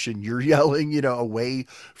direction you're yelling, away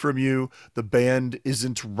from you. The band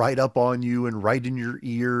isn't right up on you and right in your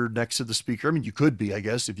ear next to the speaker. I mean, you could be, I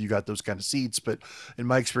guess, if you got those kind of seats, but in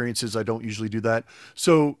my experiences, I don't usually do that.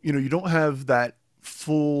 So, you don't have that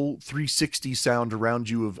full 360 sound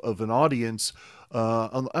around you of an audience.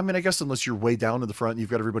 I mean, I guess unless you're way down in the front and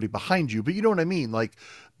you've got everybody behind you, but you know what I mean? Like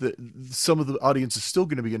the some of the audience is still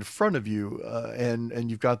going to be in front of you,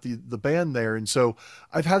 and you've got the band there. And so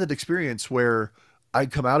I've had that experience where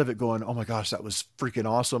I'd come out of it going, "Oh my gosh, that was freaking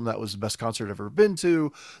awesome! That was the best concert I've ever been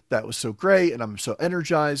to. That was so great, and I'm so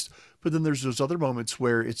energized." But then there's those other moments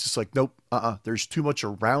where it's just like, "Nope, there's too much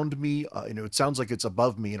around me. It sounds like it's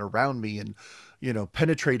above me and around me, and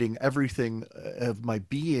penetrating everything of my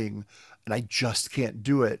being." And I just can't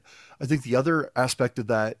do it. I think the other aspect of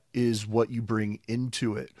that is what you bring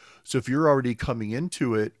into it. So if you're already coming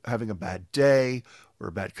into it having a bad day or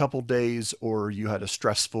a bad couple days, or you had a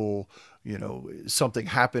stressful, something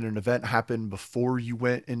happened, an event happened before you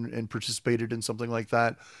went and participated in something like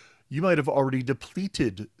that, you might have already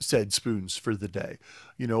depleted said spoons for the day,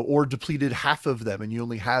 or depleted half of them and you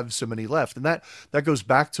only have so many left. And that goes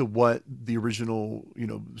back to what the original,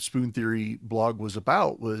 spoon theory blog was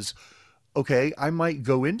about, was okay, I might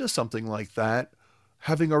go into something like that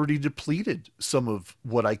having already depleted some of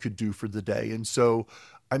what I could do for the day. And so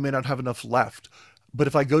I may not have enough left. But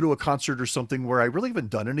if I go to a concert or something where I really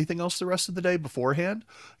haven't done anything else the rest of the day beforehand,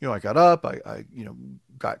 I got up, I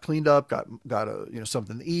got cleaned up, got a,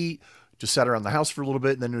 something to eat, just sat around the house for a little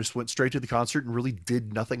bit, and then just went straight to the concert and really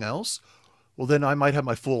did nothing else. Well, then I might have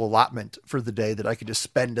my full allotment for the day that I could just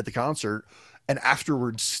spend at the concert and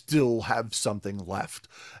afterwards still have something left.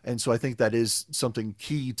 And so I think that is something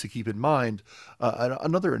key to keep in mind.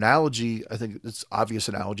 Another analogy, I think it's obvious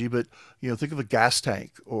analogy, but think of a gas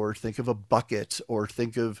tank, or think of a bucket, or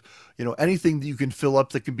think of anything that you can fill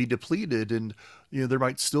up that can be depleted. And there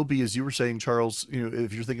might still be, as you were saying, Charles,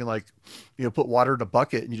 if you're thinking like put water in a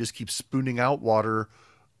bucket and you just keep spooning out water,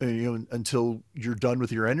 until you're done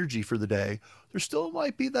with your energy for the day, there still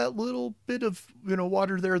might be that little bit of,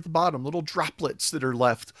 water there at the bottom, little droplets that are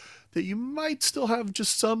left that you might still have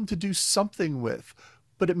just some to do something with,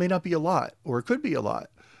 but it may not be a lot, or it could be a lot.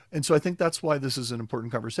 And so I think that's why this is an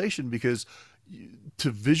important conversation, because to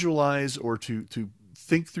visualize or to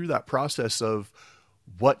think through that process of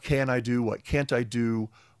what can I do, what can't I do,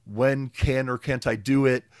 when can or can't I do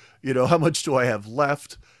it, how much do I have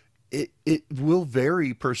left? It will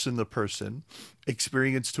vary person to person,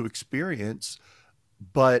 experience to experience,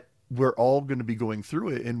 but we're all going to be going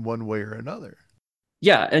through it in one way or another.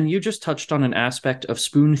 Yeah, and you just touched on an aspect of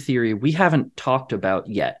spoon theory we haven't talked about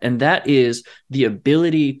yet, and that is the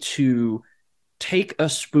ability to take a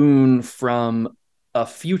spoon from a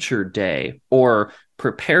future day, or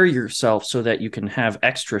prepare yourself so that you can have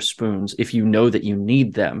extra spoons if you know that you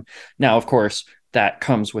need them. Now, of course, that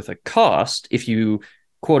comes with a cost. If you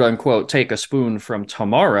quote unquote take a spoon from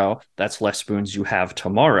tomorrow, that's less spoons you have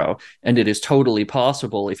tomorrow. And it is totally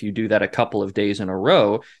possible, if you do that a couple of days in a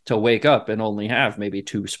row, to wake up and only have maybe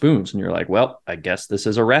 2 spoons. And you're like, well, I guess this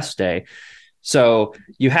is a rest day. So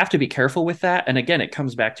you have to be careful with that. And again, it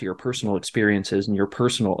comes back to your personal experiences and your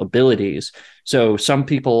personal abilities. So some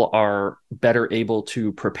people are better able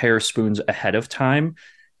to prepare spoons ahead of time.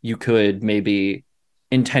 You could maybe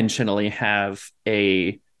intentionally have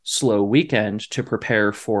a slow weekend to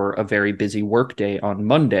prepare for a very busy work day on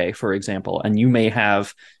Monday, for example, and you may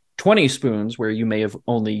have 20 spoons where you may have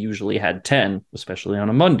only usually had 10, especially on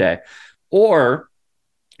a Monday. Or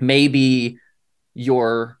maybe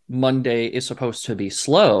your Monday is supposed to be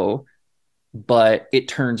slow, but it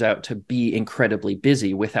turns out to be incredibly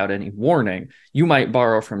busy without any warning. You might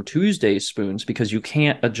borrow from Tuesday's spoons because you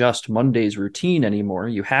can't adjust Monday's routine anymore.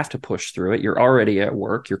 You have to push through it. You're already at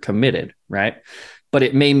work. You're committed, right? But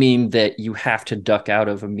it may mean that you have to duck out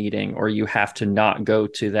of a meeting, or you have to not go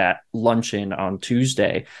to that luncheon on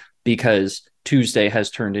Tuesday because Tuesday has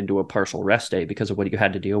turned into a partial rest day because of what you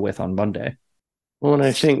had to deal with on Monday. Well, and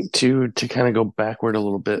I think too, to kind of go backward a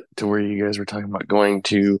little bit to where you guys were talking about going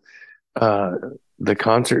to uh, the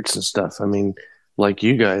concerts and stuff. I mean, like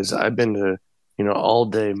you guys, I've been to, all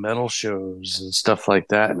day metal shows and stuff like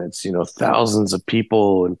that. And it's, thousands of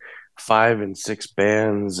people and 5 and 6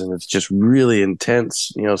 bands. And it's just really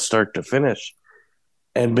intense, start to finish,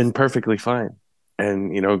 and been perfectly fine.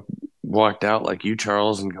 And, walked out like you,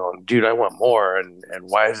 Charles, and going, dude, I want more. And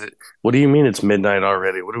why is it, what do you mean it's midnight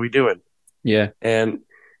already? What are we doing? Yeah. And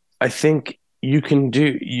I think you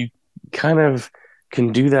kind of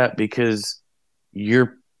can do that because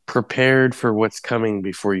you're prepared for what's coming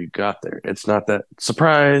before you got there. It's not that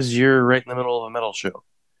surprise, you're right in the middle of a metal show.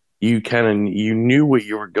 You knew what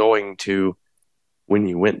you were going to when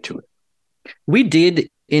you went to it. We did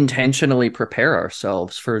intentionally prepare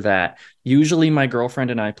ourselves for that. Usually my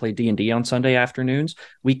girlfriend and I play D&D on Sunday afternoons.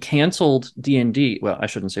 We canceled D&D. Well, I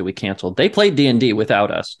shouldn't say we canceled. They played D&D without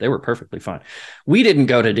us. They were perfectly fine. We didn't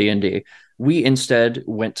go to D&D. We instead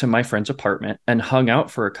went to my friend's apartment and hung out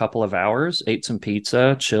for a couple of hours, ate some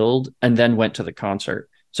pizza, chilled, and then went to the concert.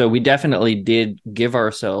 So we definitely did give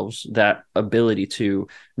ourselves that ability to,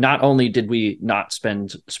 not only did we not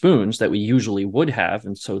spend spoons that we usually would have,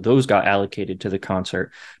 and so those got allocated to the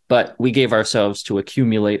concert, but we gave ourselves to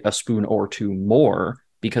accumulate a spoon or two more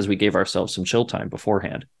because we gave ourselves some chill time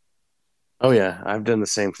beforehand. Oh yeah, I've done the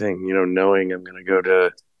same thing, knowing I'm going to go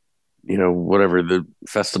to, whatever the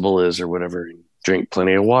festival is or whatever, and drink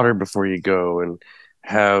plenty of water before you go, and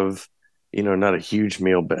have, not a huge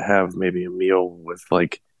meal, but have maybe a meal with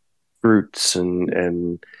like fruits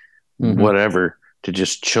and Mm-hmm. whatever, to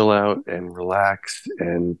just chill out and relax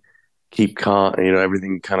and keep calm,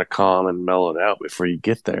 everything kind of calm and mellowed out before you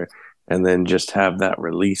get there. And then just have that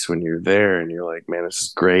release when you're there and you're like, man, this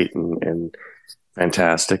is great and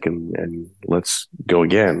fantastic. And let's go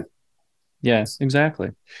again. Yeah, exactly.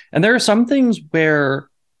 And there are some things where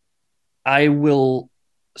I will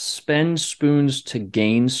spend spoons to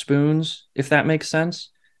gain spoons, if that makes sense.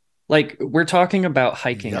 Like we're talking about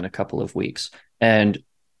hiking in Yep. a couple of weeks, and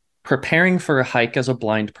preparing for a hike as a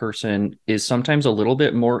blind person is sometimes a little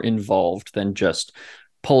bit more involved than just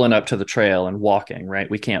pulling up to the trail and walking,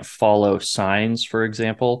 right? We can't follow signs, for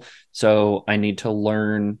example. So I need to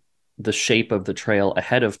learn the shape of the trail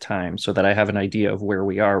ahead of time so that I have an idea of where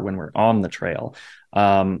we are when we're on the trail.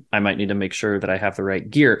 I might need to make sure that I have the right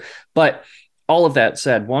gear. But all of that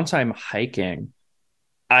said, once I'm hiking,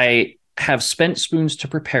 I have spent spoons to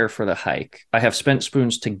prepare for the hike. I have spent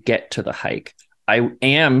spoons to get to the hike. I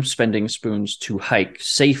am spending spoons to hike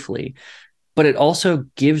safely, but it also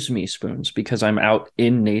gives me spoons because I'm out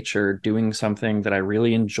in nature doing something that I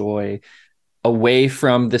really enjoy, away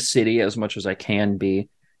from the city as much as I can be.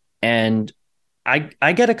 And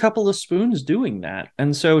I get a couple of spoons doing that.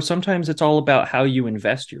 And so sometimes it's all about how you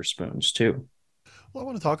invest your spoons too. Well, I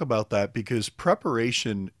want to talk about that because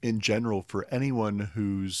preparation in general for anyone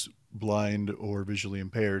who's blind or visually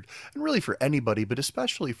impaired, and really for anybody, but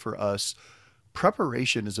especially for us,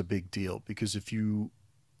 preparation is a big deal because if you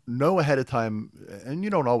know ahead of time, and you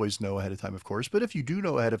don't always know ahead of time, of course, but if you do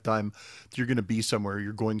know ahead of time that you're going to be somewhere,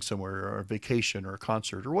 you're going somewhere, or a vacation or a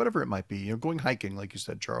concert or whatever it might be, going hiking, like you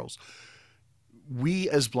said, Charles, we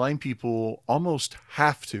as blind people almost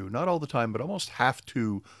have to, not all the time, but almost have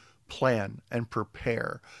to plan and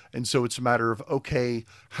prepare. And so it's a matter of, okay,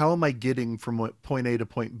 how am I getting from point A to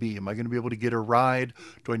point B? Am I going to be able to get a ride?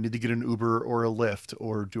 Do I need to get an Uber or a Lyft?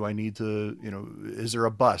 Or do I need to, is there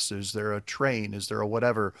a bus? Is there a train? Is there a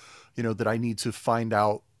whatever, that I need to find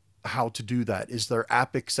out how to do that? Is their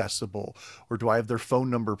app accessible, or do I have their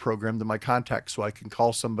phone number programmed in my contacts so I can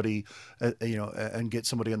call somebody, and get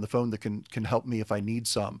somebody on the phone that can help me if I need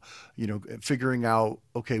some? Figuring out,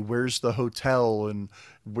 okay, where's the hotel, and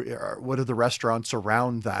what are the restaurants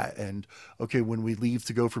around that, and okay, when we leave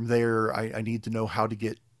to go from there, I need to know how to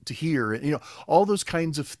get to here, and all those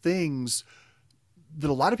kinds of things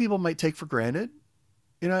that a lot of people might take for granted.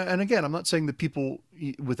 And again, I'm not saying that people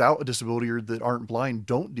without a disability or that aren't blind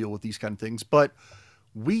don't deal with these kind of things, but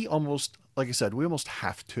we almost, like I said, we almost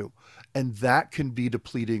have to. And that can be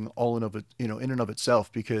depleting all in of it, in and of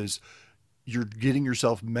itself, because you're getting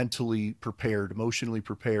yourself mentally prepared, emotionally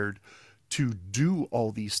prepared to do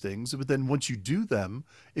all these things. But then once you do them,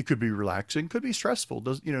 it could be relaxing, could be stressful.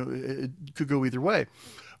 It could go either way.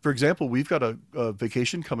 For example, we've got a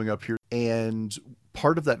vacation coming up here, and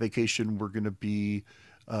part of that vacation we're going to be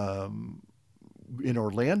um, in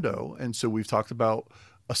Orlando, and so we've talked about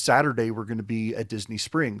a Saturday we're going to be at Disney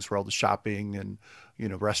Springs, where all the shopping and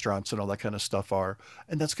restaurants and all that kind of stuff are,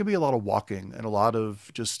 and that's going to be a lot of walking and a lot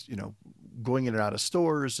of just going in and out of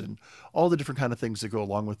stores and all the different kind of things that go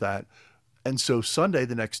along with that. And so Sunday,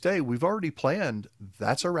 the next day, we've already planned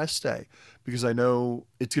that's a rest day, because I know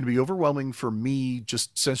it's going to be overwhelming for me,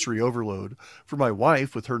 just sensory overload. For my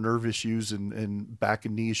wife with her nerve issues and back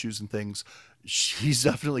and knee issues and things, He's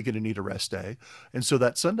definitely going to need a rest day. And so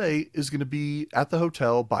that Sunday is going to be at the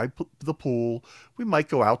hotel by the pool. We might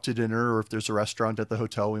go out to dinner, or if there's a restaurant at the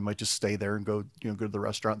hotel, we might just stay there and go, go to the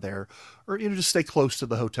restaurant there, or, just stay close to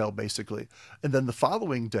the hotel basically. And then the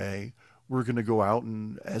following day, we're going to go out.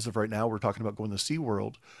 And as of right now, we're talking about going to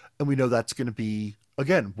SeaWorld. And we know that's going to be,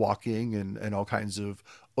 again, walking and all kinds of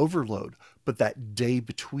overload. But that day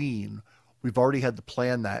between, we've already had to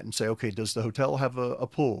plan that and say, okay, does the hotel have a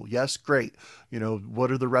pool? Yes, great.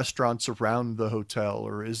 What are the restaurants around the hotel,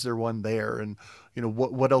 or is there one there? And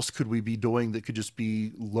what else could we be doing that could just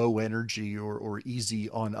be low energy or easy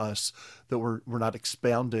on us, that we're not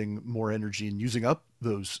expounding more energy and using up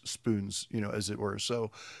those spoons, as it were. So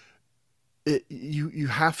you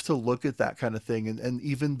have to look at that kind of thing, and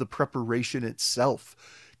even the preparation itself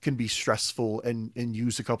can be stressful, and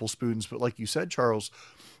use a couple spoons. But like you said, Charles,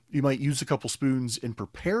 you might use a couple spoons in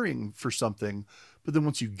preparing for something, but then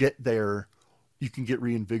once you get there, you can get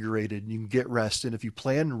reinvigorated and you can get rest. And if you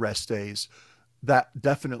plan rest days, that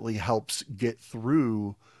definitely helps get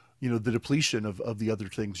through, the depletion of the other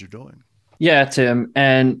things you're doing. Yeah, Tim.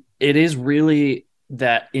 And it is really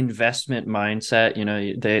that investment mindset.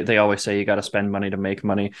 They always say you got to spend money to make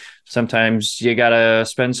money. Sometimes you got to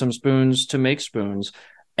spend some spoons to make spoons.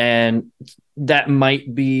 And that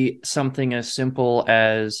might be something as simple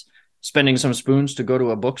as spending some spoons to go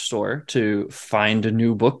to a bookstore to find a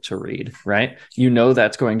new book to read, right?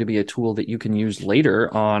 That's going to be a tool that you can use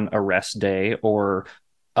later on a rest day, or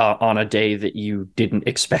on a day that you didn't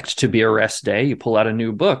expect to be a rest day. You pull out a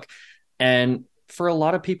new book. And for a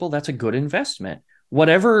lot of people, that's a good investment.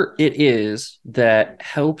 Whatever it is that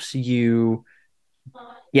helps you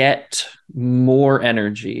get more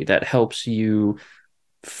energy, that helps you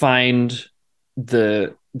find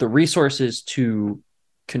the resources to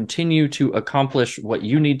continue to accomplish what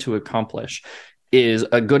you need to accomplish, is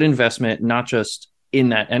a good investment, not just in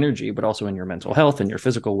that energy, but also in your mental health and your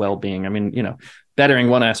physical well-being. I mean, bettering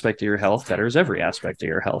one aspect of your health betters every aspect of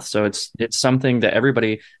your health. So it's something that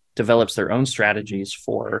everybody develops their own strategies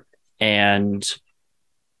for. And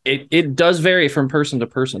it does vary from person to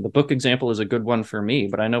person. The book example is a good one for me,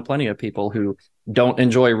 but I know plenty of people who don't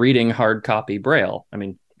enjoy reading hard copy Braille. I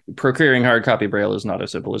mean, procuring hard copy Braille is not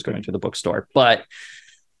as simple as going to the bookstore, but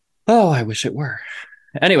I wish it were.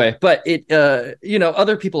 Anyway, but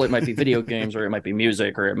other people, it might be video games, or it might be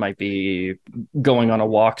music, or it might be going on a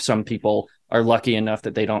walk. Some people are lucky enough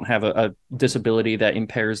that they don't have a disability that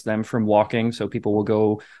impairs them from walking. So people will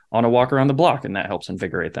go on a walk around the block, and that helps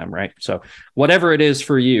invigorate them, right? So whatever it is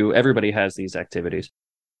for you, everybody has these activities.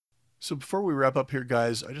 So before we wrap up here,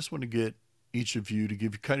 guys, I just want to get each of you to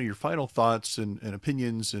give kind of your final thoughts and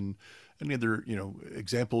opinions, and any other,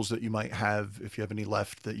 examples that you might have, if you have any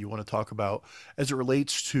left that you want to talk about, as it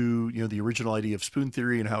relates to, the original idea of spoon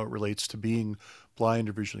theory and how it relates to being blind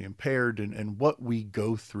or visually impaired, and what we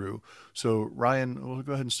go through. So Ryan, we'll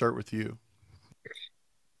go ahead and start with you.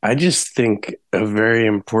 I just think a very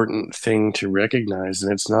important thing to recognize,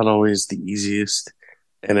 and it's not always the easiest,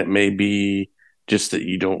 and it may be just that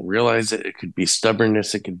you don't realize it. It could be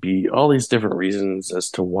stubbornness. It could be all these different reasons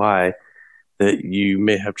as to why that you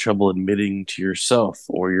may have trouble admitting to yourself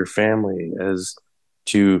or your family, as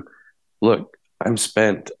to, look, I'm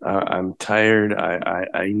spent, I'm tired,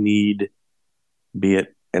 I need, be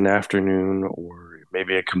it an afternoon or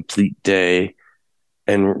maybe a complete day,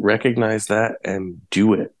 and recognize that and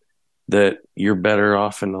do it. That you're better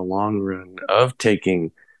off in the long run of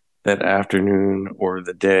taking that afternoon or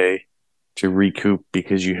the day to recoup,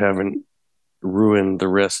 because you haven't ruined the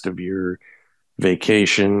rest of your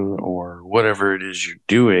vacation or whatever it is you're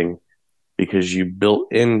doing, because you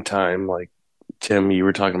built in time, like Tim, you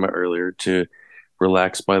were talking about earlier, to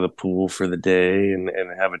relax by the pool for the day and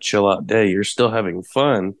have a chill out day. You're still having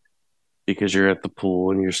fun because you're at the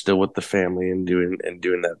pool and you're still with the family and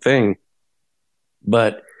doing that thing,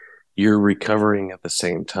 but you're recovering at the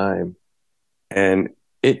same time. And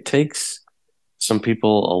it takes some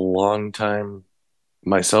people a long time,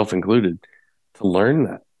 myself included, to learn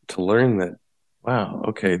that, wow,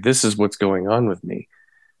 okay, this is what's going on with me.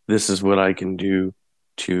 This is what I can do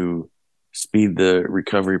to speed the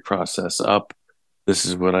recovery process up. This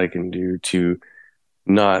is what I can do to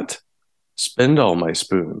not spend all my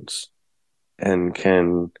spoons, and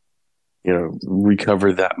can,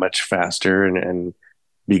 recover that much faster and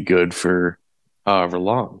be good for however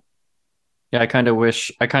long. Yeah, I kind of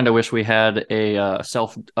wish we had a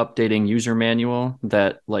self-updating user manual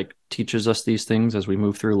that like teaches us these things as we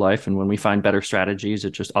move through life, and when we find better strategies,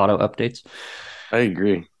 it just auto updates. I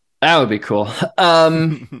agree. That would be cool.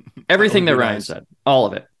 Everything that Ryan said, all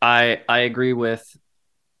of it, I agree with.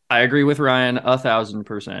 I agree with Ryan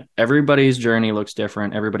 1,000%. Everybody's journey looks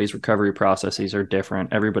different. Everybody's recovery processes are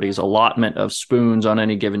different. Everybody's allotment of spoons on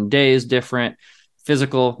any given day is different.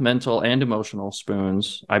 Physical, mental, and emotional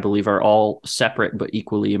spoons, I believe, are all separate but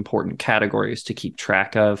equally important categories to keep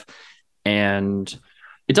track of. And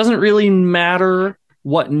it doesn't really matter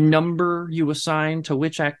what number you assign to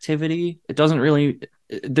which activity. It doesn't really,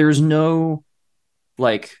 there's no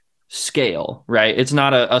like scale, right? It's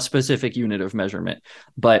not a specific unit of measurement.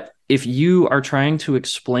 But if you are trying to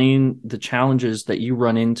explain the challenges that you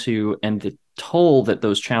run into and the toll that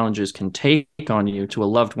those challenges can take on you to a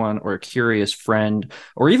loved one or a curious friend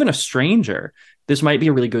or even a stranger, this might be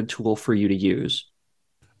a really good tool for you to use.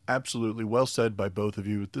 Absolutely. Well said by both of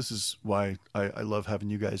you. This is why I love having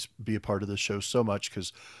you guys be a part of this show so much,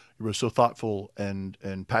 because you were so thoughtful and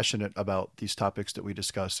passionate about these topics that we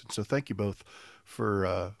discuss. And so thank you both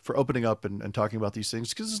for opening up and talking about these things,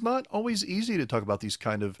 because it's not always easy to talk about these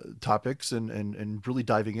kind of topics and really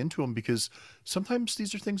diving into them, because sometimes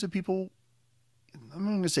these are things that people, I'm not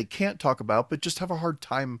going to say can't talk about, but just have a hard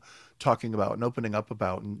time talking about and opening up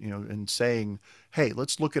about, and and saying, hey,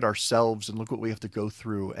 let's look at ourselves and look what we have to go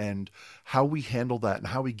through and how we handle that and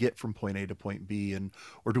how we get from point A to point B, and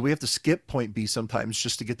or do we have to skip point B sometimes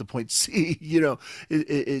just to get to point C?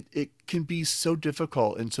 It can be so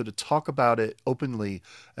difficult, and so to talk about it openly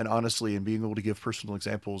and honestly and being able to give personal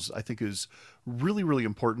examples, I think is really really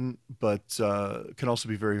important, but can also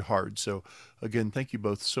be very hard. So again, thank you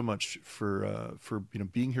both so much for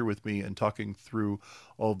being here with me and talking through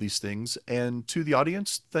all of these things. And to the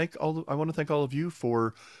audience, I want to thank all of you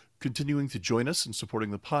for continuing to join us and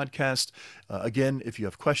supporting the podcast. Again, if you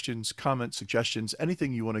have questions, comments, suggestions,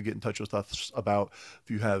 anything you want to get in touch with us about, if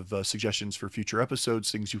you have suggestions for future episodes,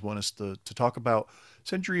 things you want us to talk about,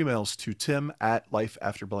 send your emails to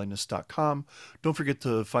tim@lifeafterblindness.com. Don't forget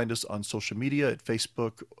to find us on social media at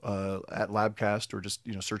Facebook at Labcast, or just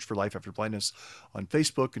search for Life After Blindness on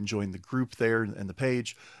Facebook and join the group there and the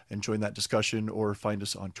page and join that discussion, or find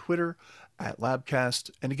us on Twitter at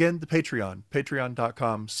Labcast. And again, the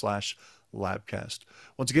patreon.com/Labcast.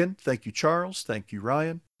 Once again, thank you, Charles. Thank you,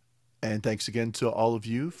 Ryan. And thanks again to all of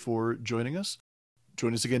you for joining us.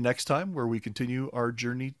 Join us again next time, where we continue our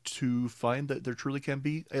journey to find that there truly can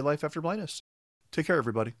be a life after blindness. Take care,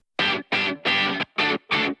 everybody.